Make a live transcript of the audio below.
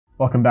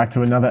Welcome back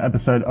to another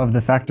episode of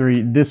The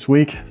Factory. This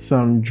week,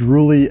 some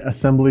drooly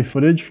assembly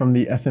footage from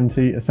the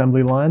SMT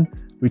assembly line.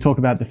 We talk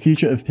about the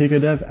future of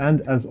PiicoDev and,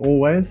 as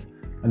always,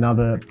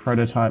 another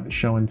prototype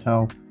show and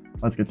tell.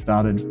 Let's get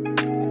started.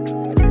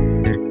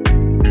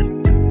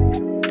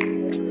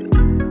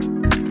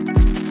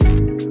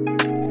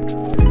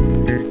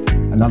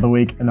 Another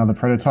week, another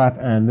prototype,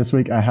 and this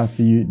week I have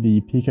for you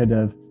the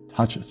PiicoDev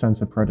touch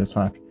sensor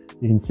prototype.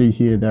 You can see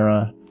here there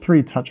are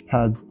 3 touch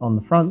pads on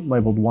the front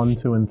labeled 1,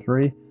 2, and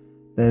 3.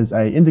 There's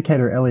an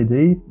indicator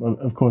LED.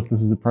 Of course,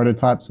 this is a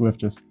prototype, so we've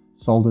just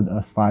soldered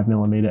a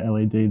 5mm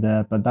LED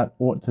there, but that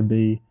ought to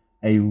be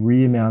a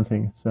rear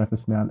mounting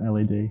surface mount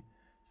LED,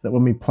 so that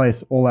when we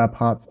place all our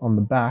parts on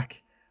the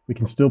back, we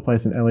can still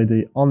place an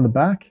LED on the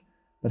back,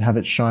 but have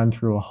it shine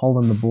through a hole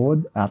in the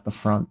board out the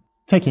front.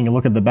 Taking a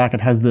look at the back, it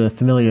has the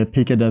familiar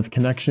PiicoDev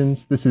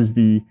connections. This is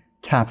the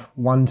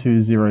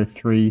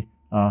CAP1203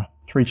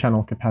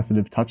 3-channel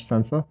capacitive touch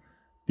sensor,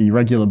 the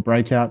regular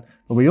breakout,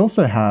 but we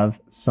also have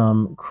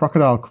some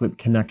crocodile clip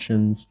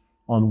connections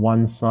on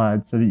one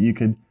side so that you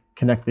could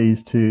connect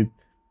these to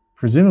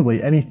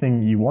presumably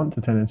anything you want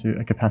to turn into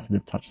a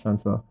capacitive touch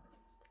sensor.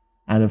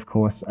 And of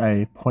course,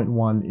 a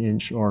 0.1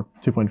 inch or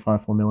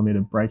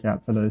 2.54mm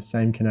breakout for those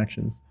same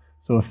connections.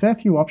 So a fair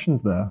few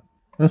options there.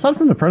 And aside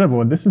from the proto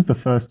board, this is the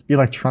first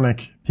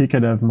electronic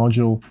PiicoDev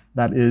module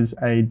that is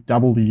a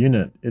double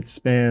unit. It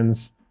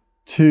spans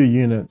 2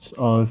 units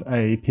of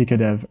a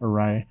PiicoDev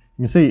array.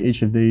 You can see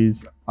each of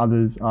these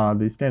others are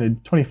the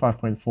standard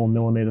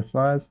 25.4mm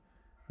size,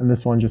 and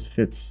this one just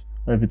fits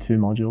over 2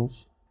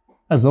 modules.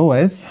 As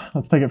always,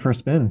 let's take it for a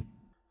spin.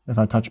 If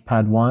I touch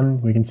pad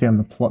 1, we can see on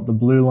the plot the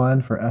blue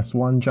line for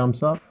S1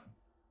 jumps up,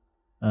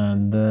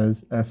 and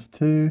there's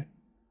S2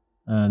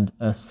 and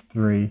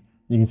S3.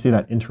 You can see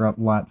that interrupt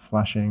light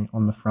flashing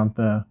on the front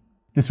there.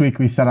 This week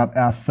we set up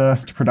our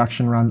first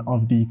production run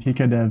of the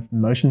PiicoDev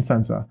motion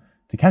sensor.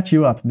 To catch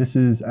you up, this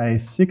is a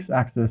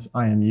 6-axis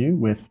IMU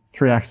with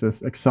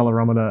 3-axis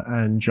accelerometer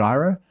and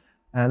gyro,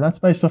 and that's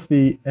based off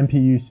the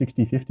MPU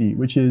 6050,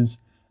 which is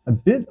a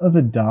bit of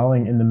a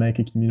darling in the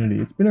maker community.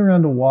 It's been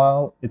around a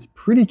while, it's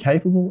pretty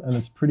capable, and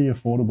it's pretty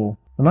affordable.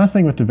 The nice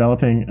thing with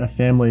developing a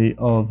family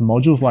of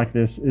modules like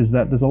this is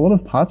that there's a lot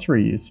of parts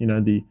reuse. You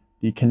know, the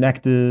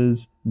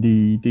connectors,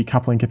 the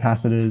decoupling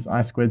capacitors,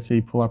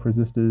 I2C pull-up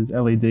resistors,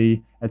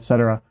 LED,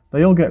 etc.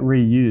 They all get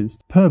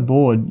reused. Per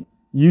board,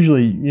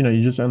 usually,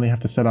 you just only have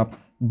to set up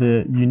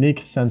the unique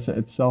sensor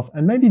itself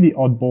and maybe the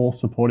oddball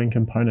supporting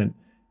component.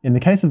 In the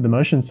case of the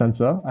motion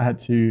sensor, I had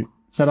to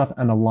set up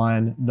and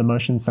align the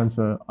motion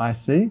sensor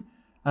IC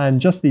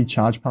and just the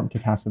charge pump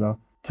capacitor.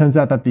 Turns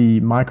out that the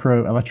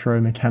micro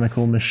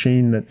electromechanical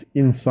machine that's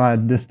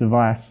inside this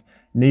device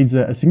needs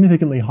a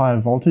significantly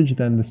higher voltage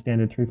than the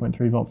standard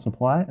 3.3 volt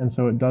supply, and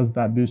so it does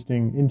that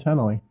boosting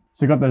internally.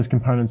 So got those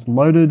components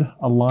loaded,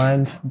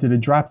 aligned, did a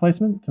dry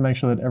placement to make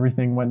sure that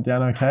everything went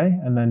down okay,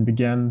 and then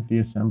began the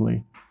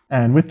assembly.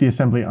 And with the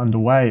assembly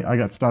underway, I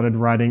got started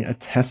writing a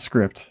test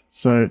script.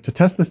 So to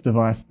test this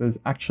device, there's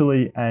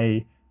actually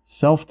a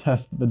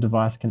self-test that the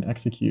device can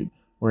execute,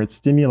 where it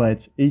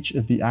stimulates each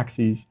of the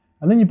axes,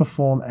 and then you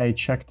perform a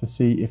check to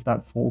see if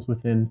that falls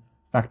within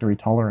factory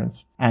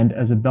tolerance. And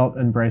as a belt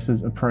and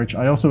braces approach,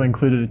 I also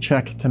included a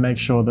check to make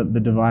sure that the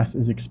device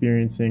is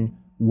experiencing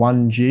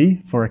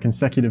 1G for a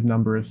consecutive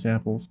number of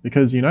samples,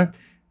 because in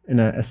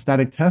a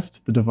static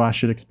test, the device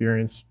should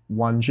experience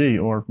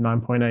 1G or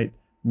 9.8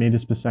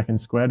 meters per second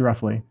squared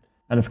roughly.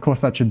 And of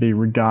course that should be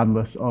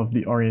regardless of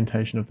the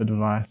orientation of the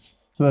device.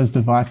 So those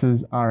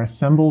devices are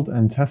assembled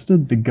and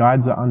tested, the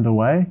guides are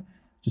underway.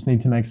 Just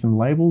need to make some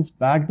labels,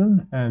 bag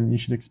them, and you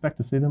should expect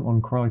to see them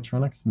on Core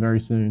Electronics very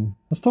soon.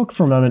 Let's talk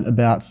for a moment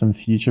about some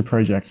future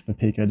projects for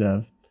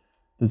PiicoDev.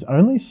 There's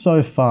only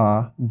so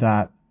far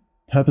that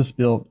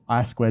purpose-built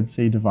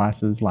I2C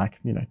devices like,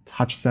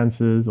 touch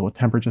sensors or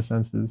temperature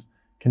sensors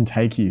can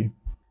take you.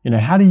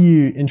 How do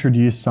you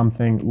introduce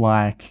something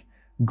like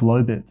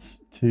GlowBits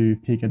to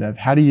PiicoDev?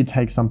 How do you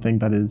take something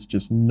that is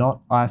just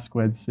not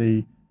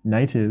I2C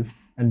native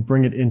and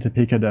bring it into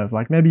PiicoDev?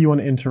 Like maybe you want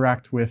to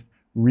interact with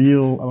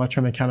real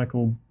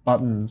electromechanical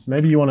buttons.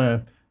 Maybe you want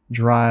to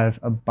drive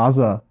a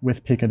buzzer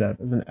with PiicoDev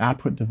as an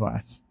output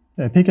device.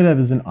 PiicoDev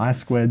is an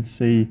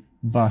I2C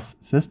bus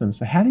system.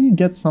 So how do you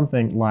get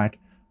something like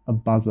a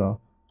buzzer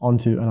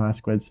onto an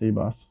I2C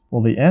bus?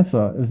 Well, the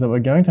answer is that we're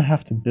going to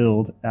have to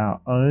build our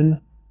own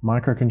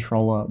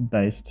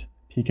microcontroller-based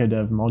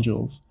PiicoDev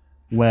modules,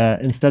 where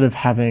instead of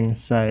having,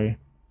 say,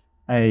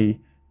 a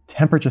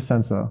temperature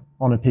sensor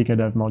on a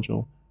PiicoDev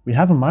module, we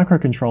have a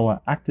microcontroller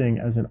acting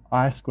as an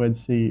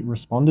I2C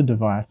responder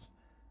device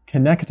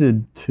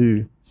connected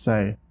to,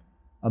 say,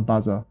 a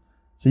buzzer.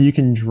 So you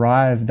can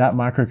drive that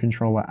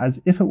microcontroller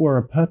as if it were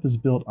a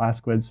purpose-built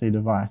I2C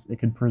device. It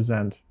could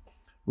present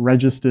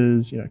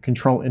registers,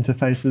 control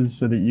interfaces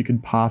so that you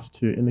could pass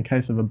to, in the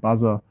case of a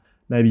buzzer,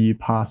 maybe you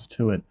pass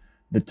to it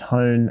the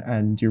tone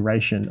and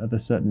duration of a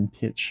certain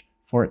pitch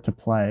for it to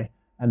play.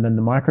 And then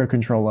the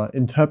microcontroller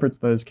interprets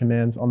those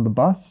commands on the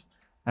bus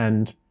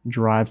and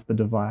drives the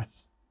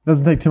device. It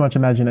doesn't take too much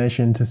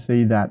imagination to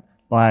see that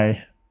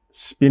by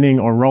spinning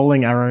or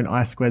rolling our own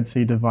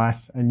I2C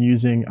device and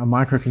using a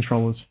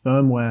microcontroller's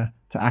firmware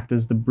to act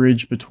as the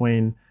bridge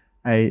between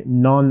a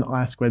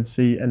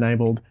non-I2C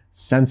enabled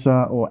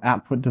sensor or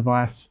output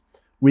device,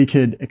 we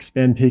could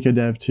expand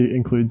PiicoDev to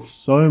include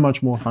so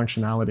much more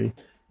functionality.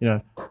 You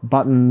know,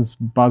 buttons,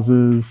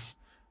 buzzers,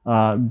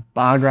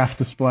 bar graph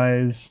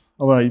displays.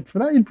 Although for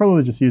that, you'd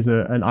probably just use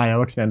an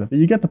I/O expander, but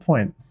you get the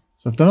point.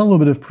 So I've done a little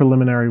bit of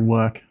preliminary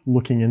work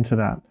looking into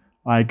that.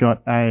 I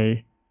got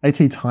a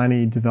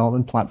AT-Tiny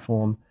development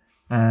platform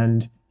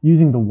and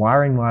using the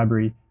wiring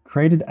library,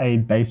 created a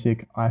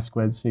basic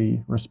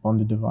I2C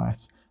responder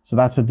device. So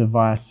that's a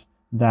device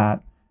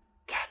that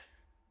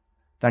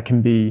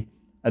can be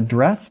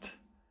addressed,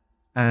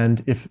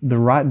 and if the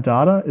right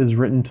data is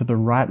written to the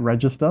right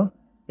register,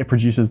 it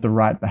produces the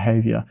right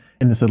behavior.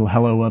 In this little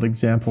hello world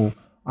example,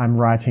 I'm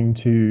writing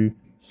to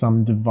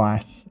some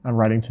device, I'm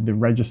writing to the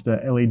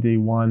register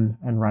LED1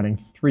 and writing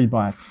 3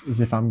 bytes as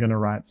if I'm going to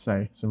write,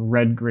 say, some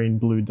red, green,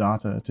 blue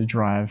data to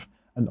drive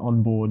an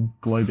onboard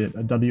GlowBit,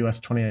 a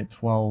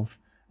WS2812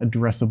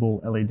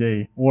 addressable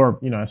LED, or,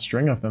 you know, a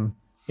string of them.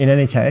 In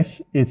any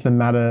case, it's a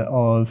matter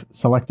of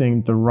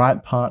selecting the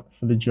right part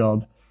for the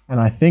job. And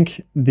I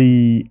think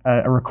a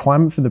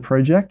requirement for the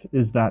project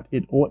is that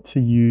it ought to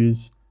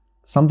use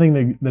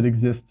something that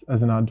exists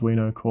as an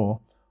Arduino core.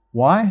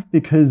 Why?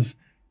 Because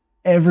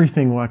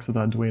everything works with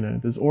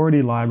Arduino. There's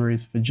already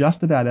libraries for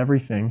just about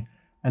everything,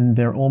 and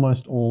they're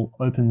almost all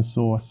open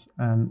source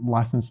and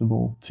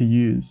licensable to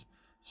use.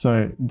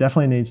 So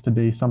definitely needs to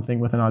be something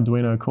with an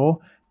Arduino core.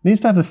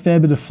 Needs to have a fair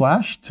bit of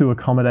flash to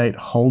accommodate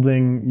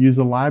holding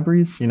user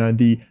libraries. You know,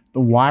 the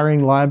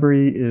wiring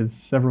library is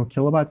several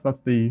kilobytes.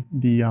 That's the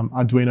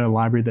Arduino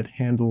library that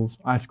handles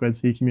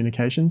I2C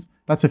communications.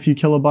 That's a few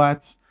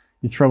kilobytes.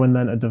 You throw in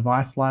then a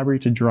device library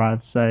to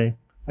drive, say,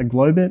 a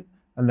GlowBit,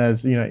 and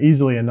there's, you know,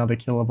 easily another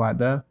kilobyte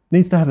there.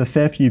 Needs to have a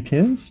fair few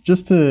pins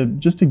just to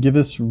give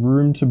us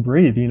room to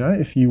breathe. You know,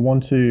 if you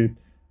want to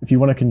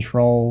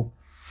control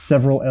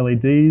several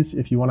LEDs,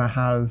 if you want to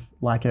have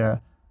like a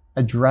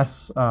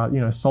address, you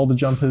know, solder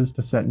jumpers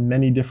to set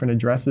many different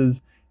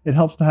addresses, it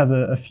helps to have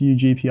a few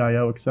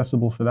GPIO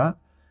accessible for that.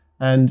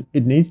 And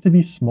it needs to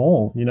be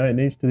small, you know, it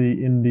needs to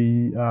be in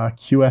the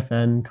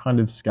QFN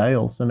kind of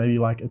scale. So maybe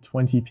like a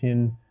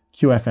 20-pin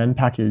QFN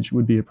package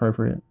would be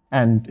appropriate.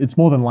 And it's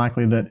more than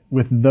likely that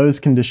with those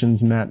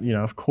conditions met, you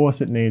know, of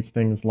course it needs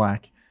things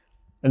like,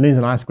 it needs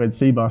an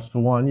I2C bus for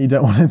one. You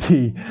don't want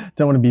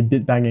to be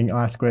bit banging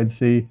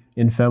I2C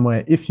in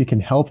firmware if you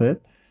can help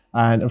it.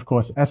 And of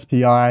course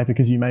SPI,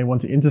 because you may want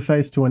to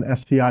interface to an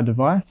SPI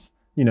device,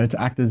 you know, to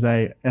act as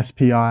a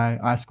SPI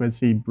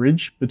I2C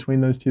bridge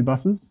between those two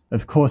buses.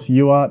 Of course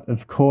UART,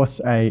 of course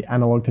a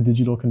analog to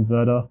digital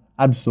converter,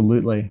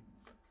 absolutely.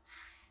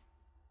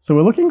 So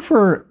we're looking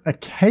for a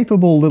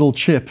capable little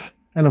chip,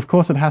 and of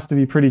course it has to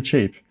be pretty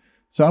cheap.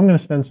 So I'm going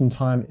to spend some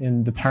time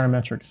in the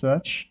parametric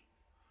search,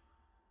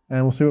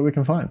 and we'll see what we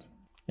can find.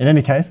 In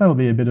any case, that'll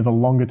be a bit of a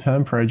longer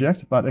term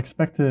project, but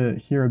expect to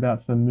hear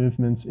about some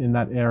movements in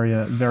that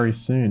area very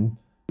soon.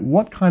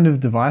 What kind of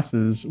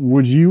devices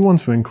would you want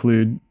to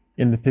include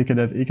in the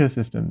PiicoDev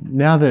ecosystem?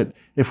 Now that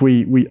if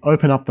we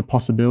open up the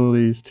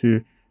possibilities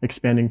to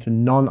expanding to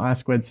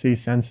non-I2C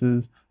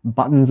sensors,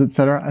 buttons,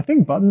 etc., I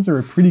think buttons are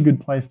a pretty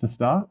good place to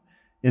start.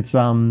 It's,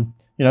 you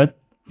know,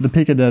 the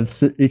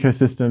PiicoDev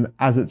ecosystem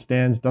as it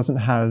stands doesn't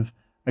have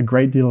a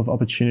great deal of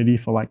opportunity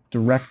for like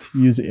direct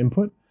user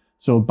input.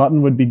 So a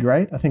button would be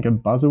great. I think a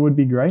buzzer would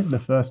be great, the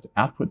first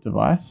output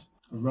device.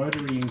 A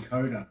rotary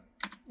encoder.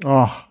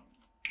 Oh,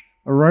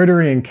 a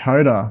rotary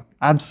encoder,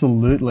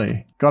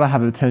 absolutely. Gotta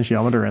have a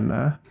potentiometer in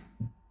there.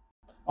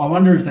 I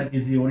wonder if that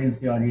gives the audience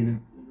the idea that,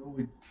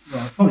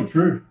 well, it's probably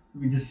true.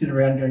 We just sit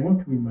around going,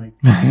 what can we make?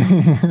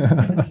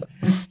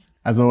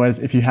 As always,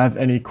 if you have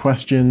any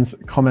questions,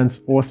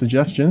 comments, or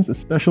suggestions,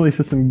 especially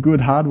for some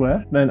good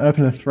hardware, then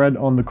open a thread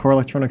on the Core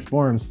Electronics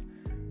forums.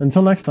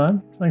 Until next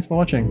time, thanks for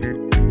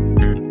watching.